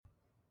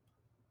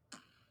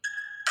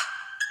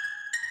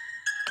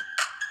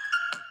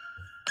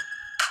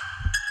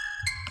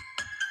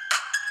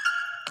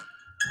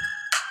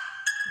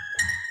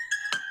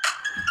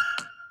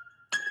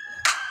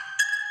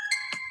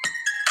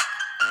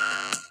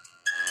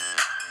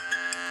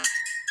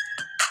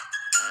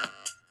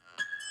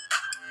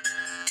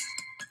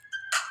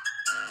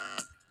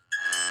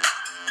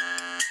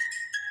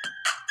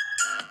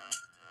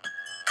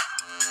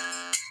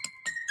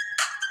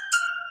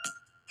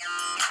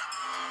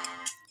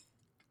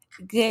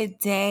Good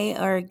day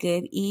or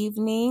good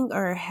evening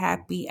or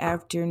happy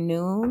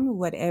afternoon,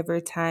 whatever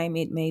time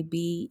it may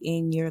be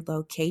in your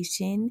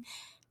location.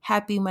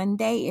 Happy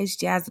Monday. It's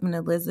Jasmine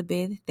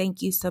Elizabeth.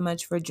 Thank you so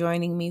much for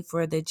joining me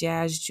for the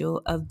Jazz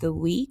Jewel of the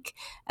Week.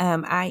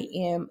 I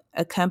am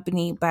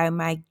accompanied by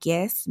my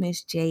guest,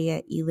 Miss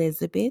Jaya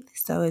Elizabeth.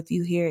 So if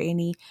you hear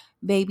any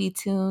baby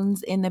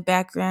tunes in the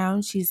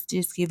background, she's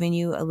just giving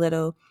you a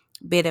little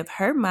bit of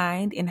her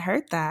mind and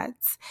her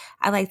thoughts.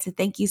 I'd like to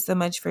thank you so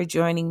much for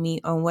joining me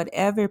on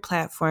whatever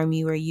platform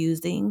you are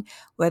using,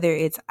 whether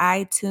it's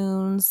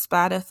iTunes,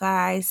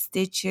 Spotify,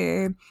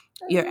 Stitcher,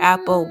 your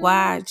Apple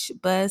Watch,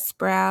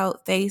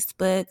 Buzzsprout,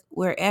 Facebook,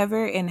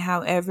 wherever and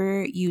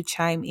however you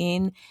chime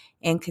in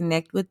and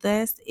connect with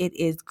us. It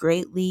is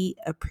greatly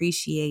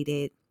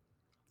appreciated.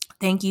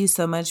 Thank you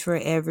so much for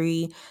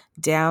every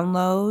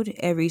download,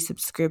 every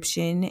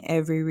subscription,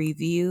 every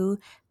review,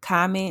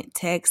 comment,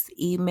 text,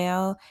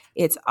 email.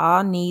 It's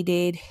all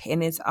needed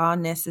and it's all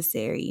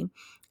necessary.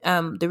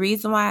 The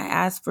reason why I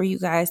ask for you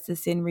guys to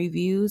send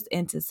reviews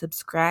and to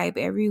subscribe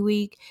every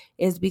week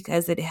is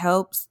because it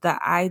helps the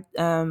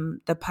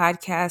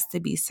podcast to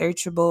be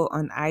searchable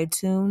on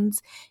iTunes,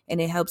 and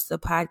it helps the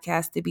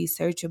podcast to be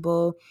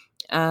searchable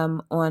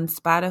on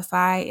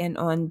Spotify and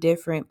on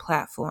different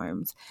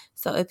platforms.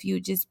 So if you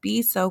just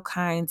be so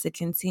kind to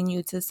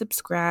continue to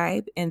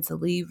subscribe and to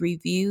leave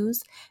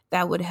reviews,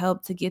 that would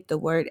help to get the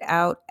word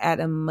out at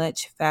a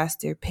much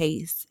faster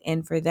pace.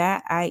 And for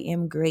that, I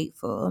am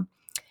grateful.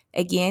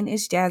 Again,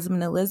 it's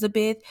Jasmine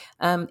Elizabeth.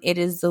 It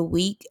is the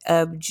week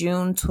of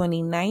June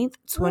 29th,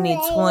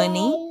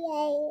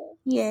 2020.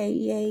 Yay,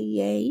 yay,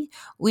 yay.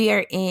 We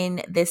are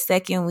in the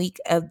second week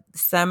of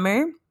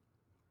summer,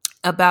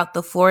 about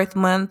the fourth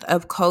month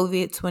of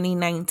COVID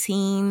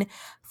 2019,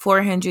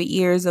 400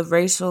 years of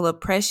racial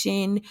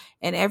oppression,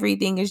 and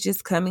everything is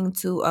just coming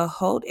to a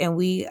halt. And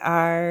we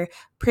are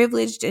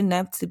privileged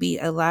enough to be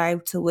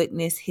alive to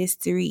witness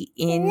history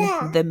in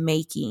the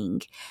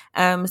making.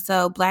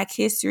 So, Black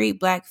History,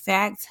 Black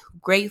Facts,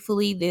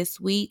 gratefully this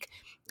week.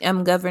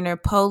 Governor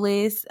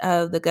Polis,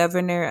 the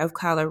governor of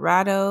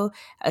Colorado,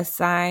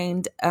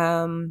 assigned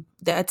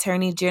the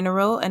attorney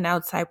general, an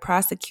outside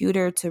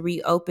prosecutor, to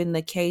reopen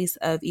the case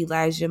of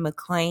Elijah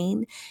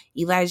McClain.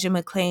 Elijah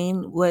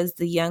McClain was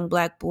the young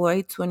Black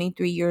boy,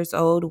 23 years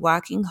old,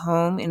 walking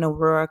home in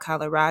Aurora,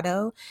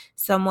 Colorado.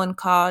 Someone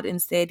called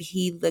and said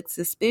he looked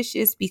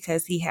suspicious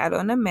because he had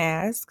on a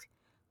mask.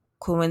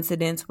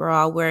 Coincidence, we're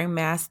all wearing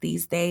masks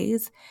these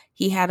days.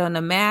 He had on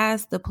a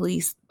mask. The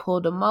police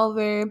pulled him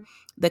over.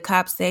 The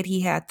cop said he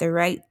had the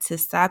right to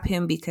stop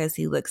him because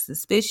he looked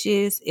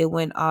suspicious. It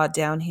went all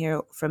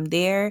downhill from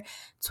there.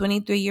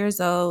 23 years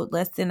old,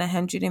 less than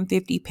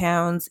 150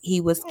 pounds.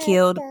 He was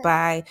killed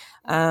by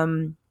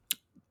through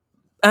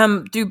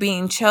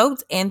being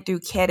choked and through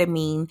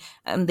ketamine.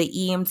 The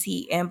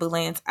EMT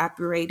ambulance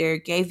operator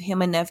gave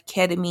him enough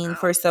ketamine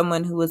for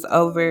someone who was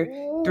over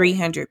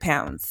 300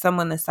 pounds,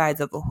 someone the size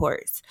of a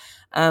horse.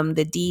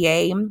 The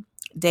DA,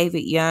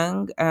 David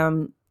Young,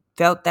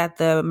 felt that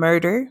the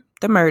murder,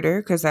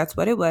 because that's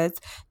what it was,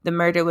 the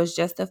murder was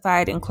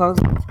justified and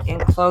closed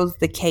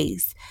the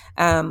case.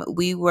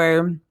 We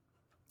were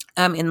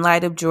in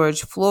light of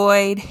George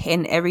Floyd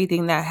and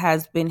everything that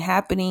has been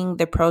happening,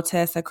 the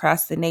protests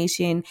across the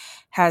nation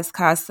has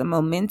caused some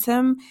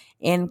momentum.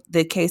 And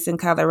the case in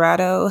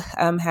Colorado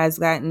has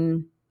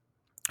been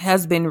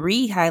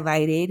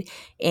re-highlighted,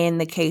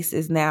 and the case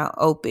is now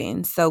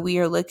open. So we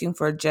are looking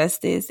for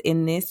justice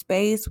in this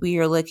space. We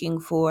are looking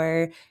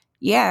for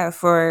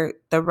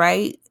the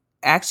right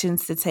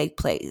actions to take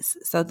place.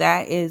 So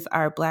that is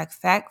our Black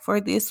fact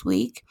for this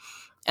week.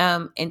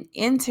 An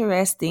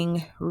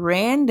interesting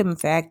random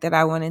fact that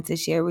I wanted to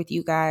share with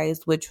you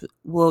guys, which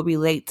will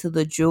relate to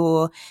the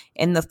jewel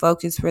and the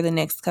focus for the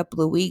next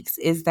couple of weeks,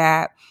 is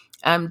that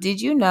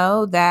did you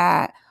know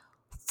that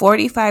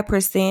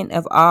 45%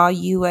 of all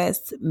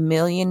U.S.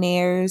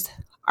 millionaires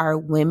are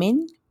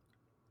women?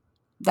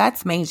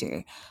 That's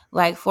major.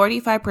 Like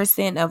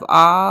 45% of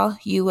all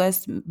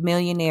U.S.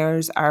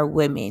 millionaires are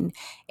women.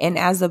 And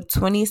as of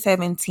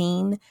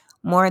 2017,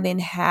 more than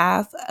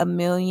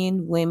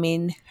 500,000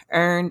 women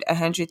earned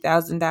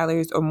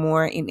 $100,000 or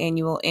more in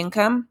annual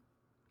income.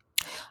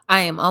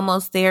 I am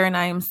almost there, and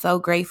I am so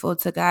grateful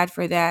to God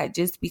for that,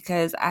 just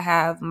because I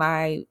have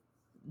my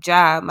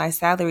job, my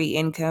salary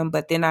income,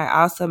 but then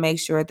I also make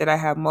sure that I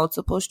have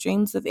multiple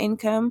streams of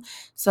income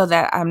so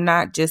that I'm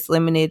not just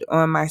limited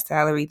on my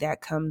salary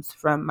that comes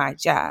from my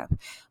job.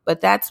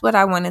 But that's what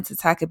I wanted to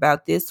talk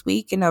about this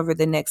week and over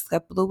the next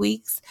couple of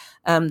weeks.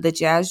 The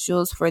Jazz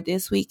Jewels for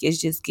this week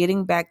is just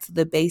getting back to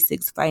the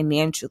basics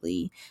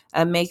financially,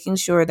 making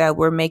sure that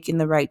we're making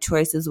the right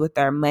choices with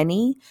our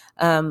money,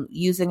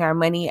 using our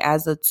money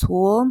as a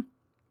tool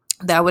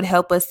that would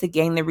help us to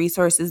gain the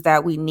resources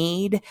that we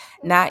need,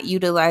 not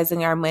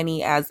utilizing our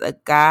money as a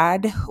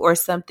god or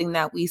something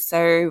that we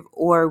serve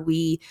or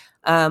we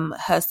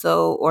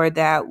hustle or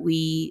that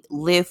we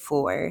live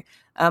for.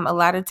 A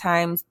lot of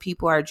times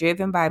people are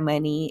driven by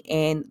money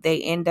and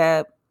they end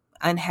up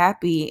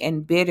unhappy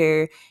and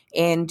bitter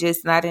and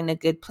just not in a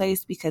good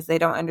place because they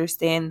don't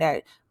understand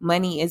that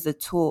money is a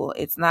tool.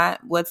 It's not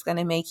what's going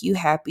to make you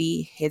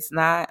happy. It's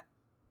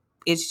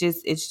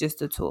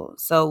just a tool.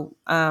 So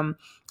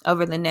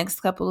over the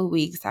next couple of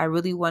weeks, I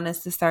really want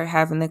us to start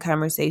having the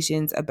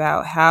conversations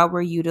about how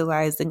we're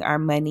utilizing our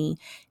money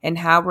and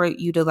how we're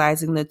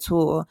utilizing the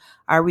tool.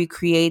 Are we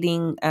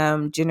creating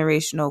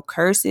generational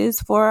curses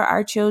for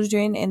our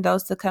children and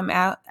those to come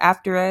out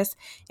after us?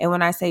 And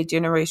when I say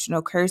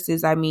generational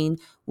curses, I mean,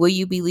 will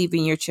you be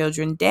leaving your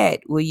children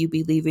debt? Will you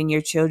be leaving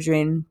your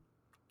children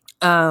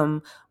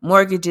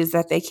mortgages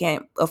that they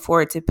can't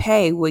afford to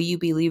pay? Will you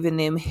be leaving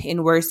them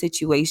in worse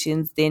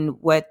situations than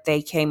what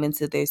they came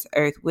into this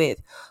earth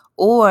with?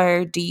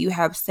 Or do you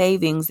have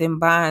savings and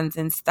bonds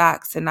and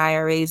stocks and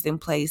IRAs in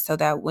place so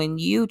that when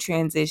you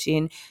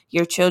transition,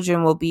 your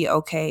children will be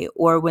okay?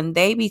 Or when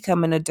they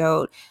become an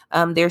adult,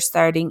 they're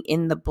starting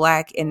in the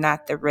black and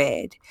not the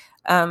red.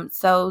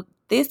 So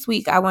this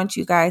week, I want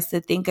you guys to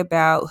think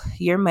about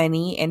your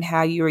money and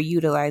how you are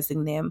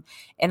utilizing them.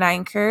 And I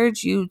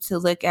encourage you to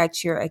look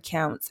at your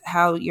accounts,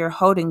 how you're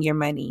holding your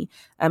money.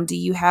 Do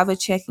you have a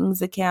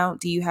checkings account?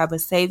 Do you have a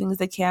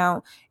savings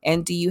account?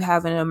 And do you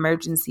have an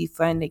emergency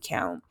fund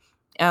account?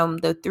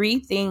 The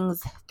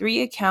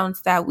three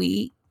accounts that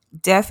we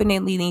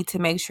definitely need to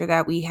make sure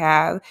that we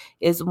have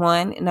is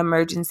one, an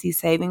emergency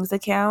savings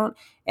account.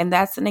 And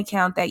that's an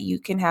account that you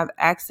can have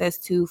access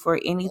to for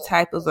any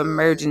type of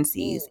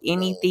emergencies,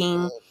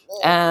 anything,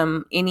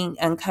 any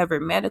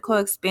uncovered medical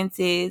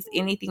expenses,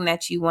 anything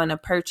that you want to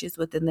purchase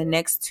within the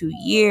next 2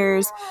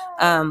 years,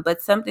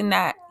 but something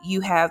that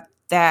you have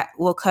that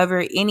will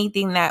cover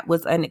anything that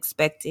was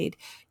unexpected.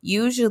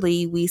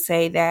 Usually we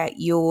say that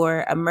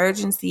your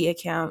emergency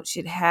account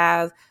should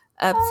have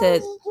up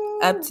to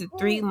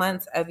 3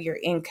 months of your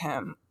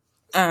income.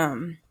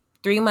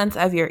 3 months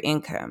of your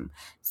income.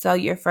 So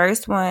your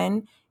first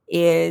one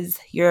is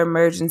your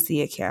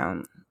emergency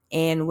account.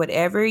 And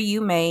whatever you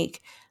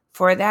make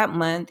for that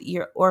month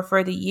or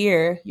for the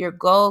year, your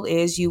goal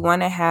is you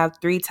want to have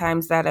 3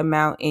 times that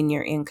amount in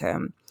your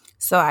income.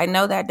 So I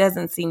know that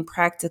doesn't seem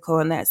practical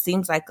and that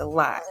seems like a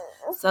lot.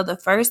 So the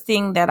first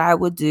thing that I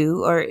would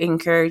do or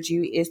encourage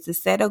you is to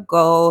set a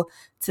goal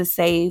to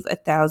save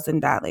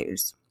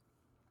 $1,000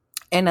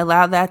 and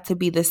allow that to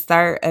be the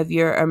start of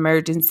your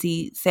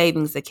emergency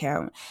savings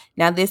account.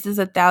 Now, this is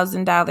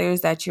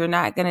 $1,000 that you're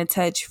not going to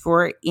touch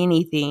for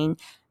anything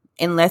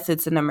unless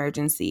it's an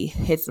emergency.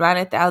 It's not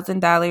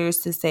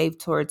 $1,000 to save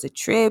towards a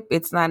trip.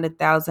 It's not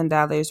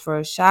 $1,000 for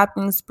a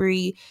shopping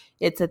spree.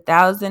 It's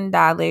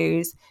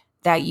 $1,000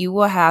 that you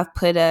will have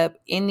put up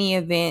in the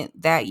event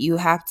that you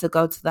have to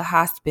go to the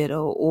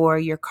hospital or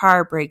your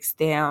car breaks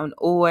down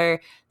or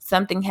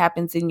something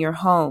happens in your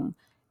home.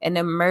 An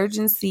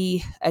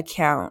emergency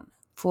account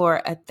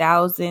for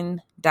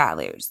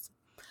 $1,000.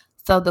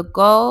 So the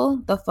goal,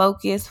 the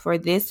focus for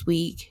this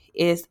week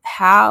is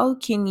how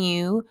can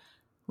you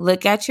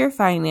look at your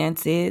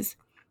finances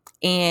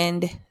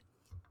and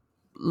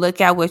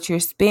look at what you're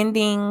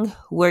spending,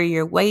 where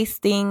you're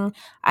wasting.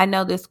 I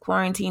know this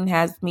quarantine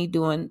has me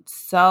doing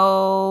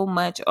so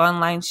much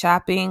online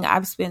shopping.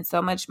 I've spent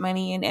so much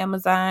money in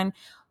Amazon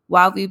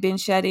while we've been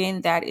shut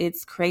in that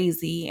it's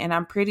crazy. And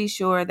I'm pretty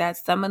sure that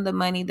some of the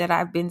money that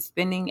I've been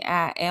spending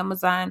at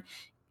Amazon,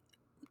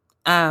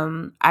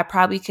 I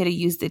probably could have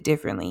used it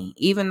differently.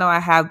 Even though I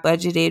have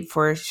budgeted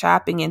for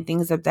shopping and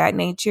things of that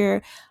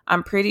nature,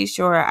 I'm pretty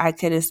sure I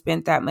could have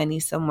spent that money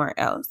somewhere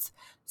else.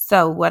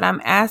 So what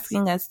I'm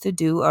asking us to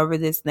do over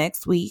this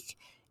next week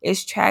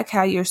is track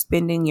how you're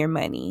spending your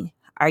money.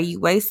 Are you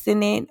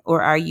wasting it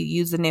or are you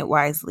using it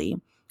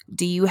wisely?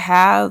 Do you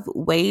have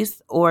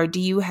waste or do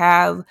you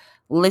have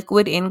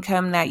liquid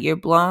income that you're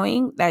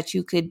blowing that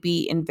you could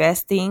be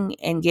investing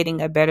and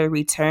getting a better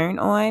return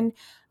on?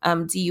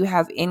 Do you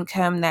have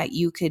income that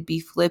you could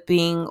be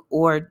flipping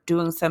or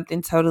doing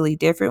something totally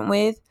different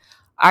with?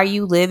 Are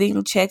you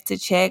living check to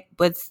check,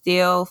 but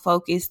still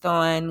focused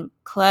on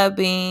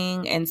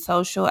clubbing and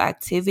social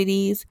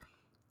activities?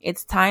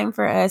 It's time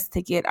for us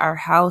to get our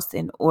house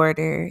in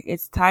order.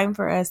 It's time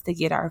for us to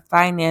get our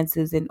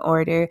finances in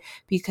order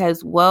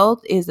because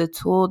wealth is a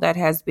tool that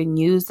has been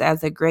used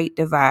as a great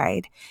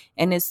divide.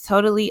 And it's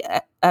totally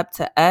up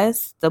to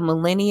us, the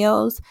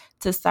millennials,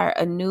 to start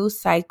a new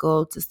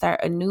cycle, to start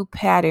a new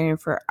pattern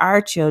for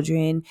our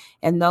children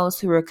and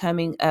those who are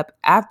coming up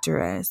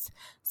after us.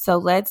 So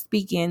let's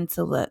begin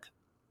to look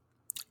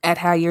at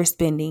how you're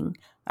spending.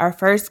 Our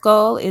first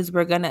goal is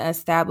we're going to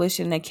establish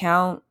an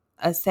account,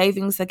 a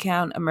savings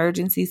account,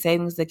 emergency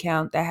savings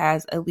account that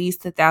has at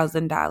least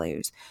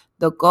 $1,000.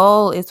 The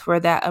goal is for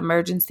that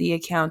emergency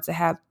account to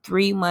have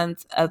 3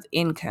 months of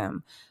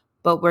income,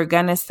 but we're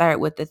going to start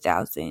with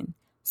 1,000.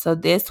 So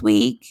this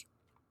week,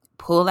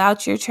 pull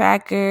out your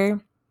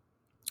tracker,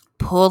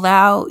 pull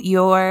out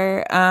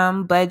your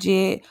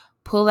budget,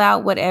 pull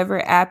out whatever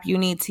app you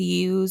need to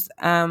use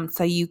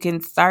so you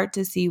can start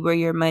to see where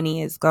your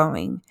money is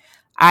going.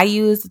 I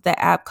use the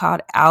app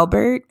called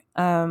Albert.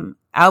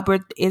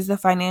 Albert is a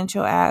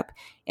financial app,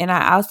 and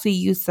I also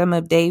use some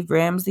of Dave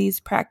Ramsey's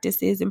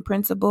practices and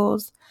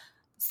principles.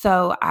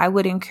 So I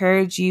would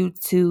encourage you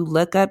to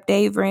look up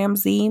Dave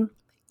Ramsey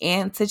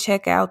and to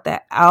check out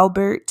the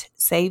Albert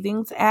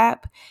Savings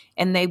app,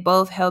 and they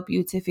both help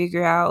you to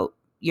figure out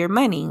your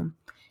money.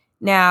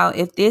 Now,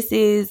 if this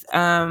is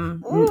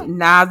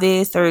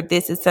novice, or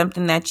this is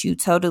something that you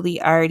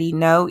totally already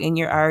know and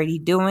you're already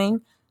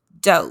doing,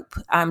 dope.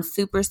 I'm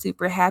super,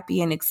 super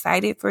happy and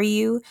excited for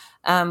you,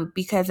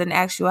 because in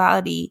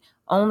actuality,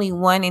 only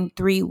 1 in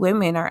 3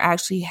 women are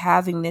actually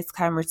having this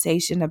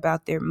conversation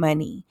about their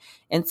money.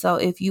 And so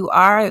if you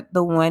are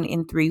the 1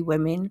 in 3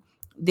 women,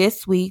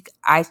 this week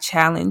I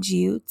challenge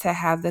you to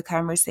have the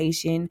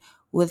conversation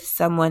with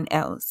someone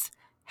else.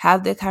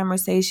 Have the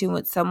conversation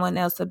with someone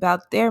else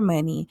about their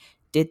money.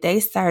 Did they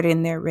start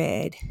in their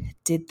red?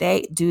 Do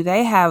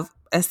they have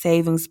a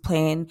savings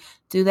plan?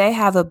 Do they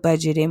have a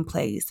budget in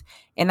place?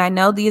 And I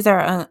know these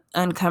are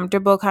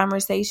uncomfortable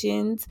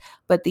conversations,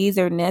 but these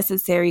are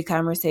necessary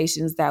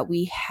conversations that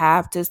we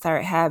have to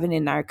start having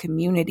in our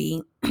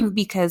community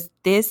because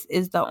this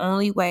is the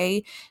only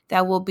way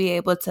that we'll be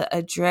able to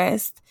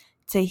address,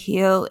 to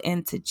heal,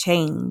 and to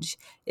change,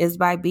 is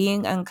by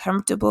being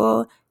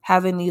uncomfortable,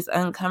 having these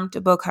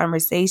uncomfortable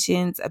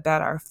conversations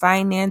about our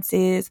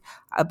finances,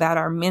 about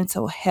our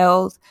mental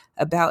health,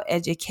 about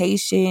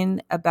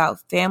education,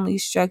 about family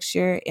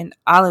structure, and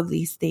all of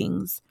these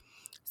things.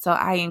 So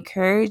I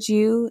encourage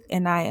you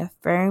and I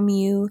affirm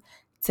you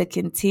to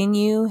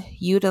continue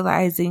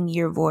utilizing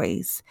your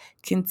voice,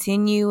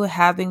 continue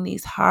having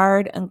these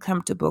hard,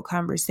 uncomfortable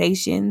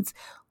conversations,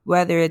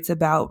 whether it's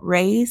about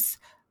race,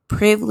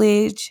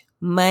 privilege,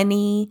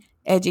 money,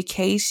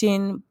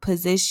 education,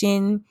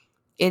 position.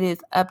 It is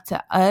up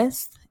to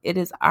us. It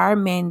is our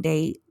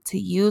mandate to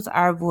use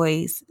our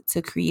voice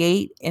to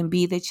create and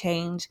be the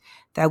change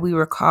that we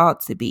were called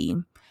to be.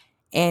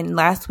 And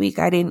last week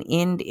I didn't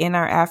end in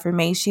our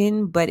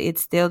affirmation, but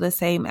it's still the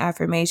same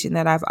affirmation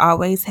that I've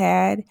always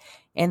had.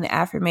 And the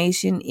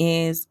affirmation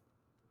is,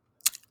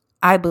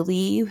 I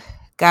believe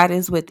God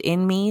is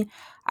within me.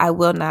 I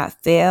will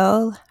not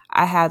fail.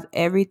 I have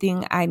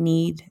everything I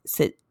need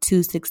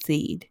to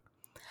succeed.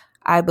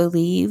 I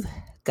believe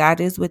God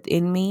is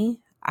within me.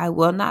 I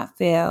will not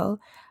fail.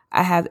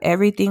 I have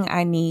everything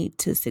I need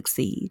to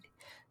succeed.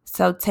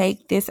 So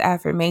take this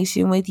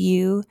affirmation with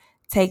you,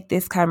 take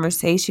this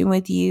conversation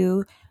with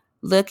you,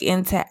 look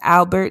into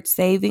Albert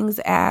Savings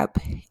app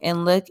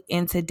and look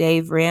into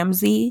Dave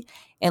Ramsey,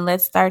 and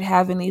let's start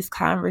having these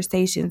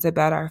conversations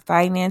about our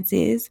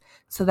finances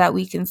so that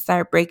we can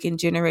start breaking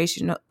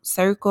generational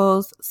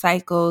circles,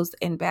 cycles,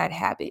 and bad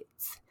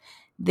habits.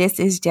 This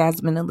is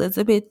Jasmine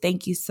Elizabeth.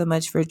 Thank you so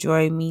much for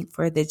joining me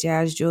for the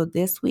Jazz Jewel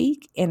this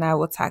week, and I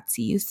will talk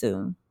to you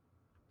soon.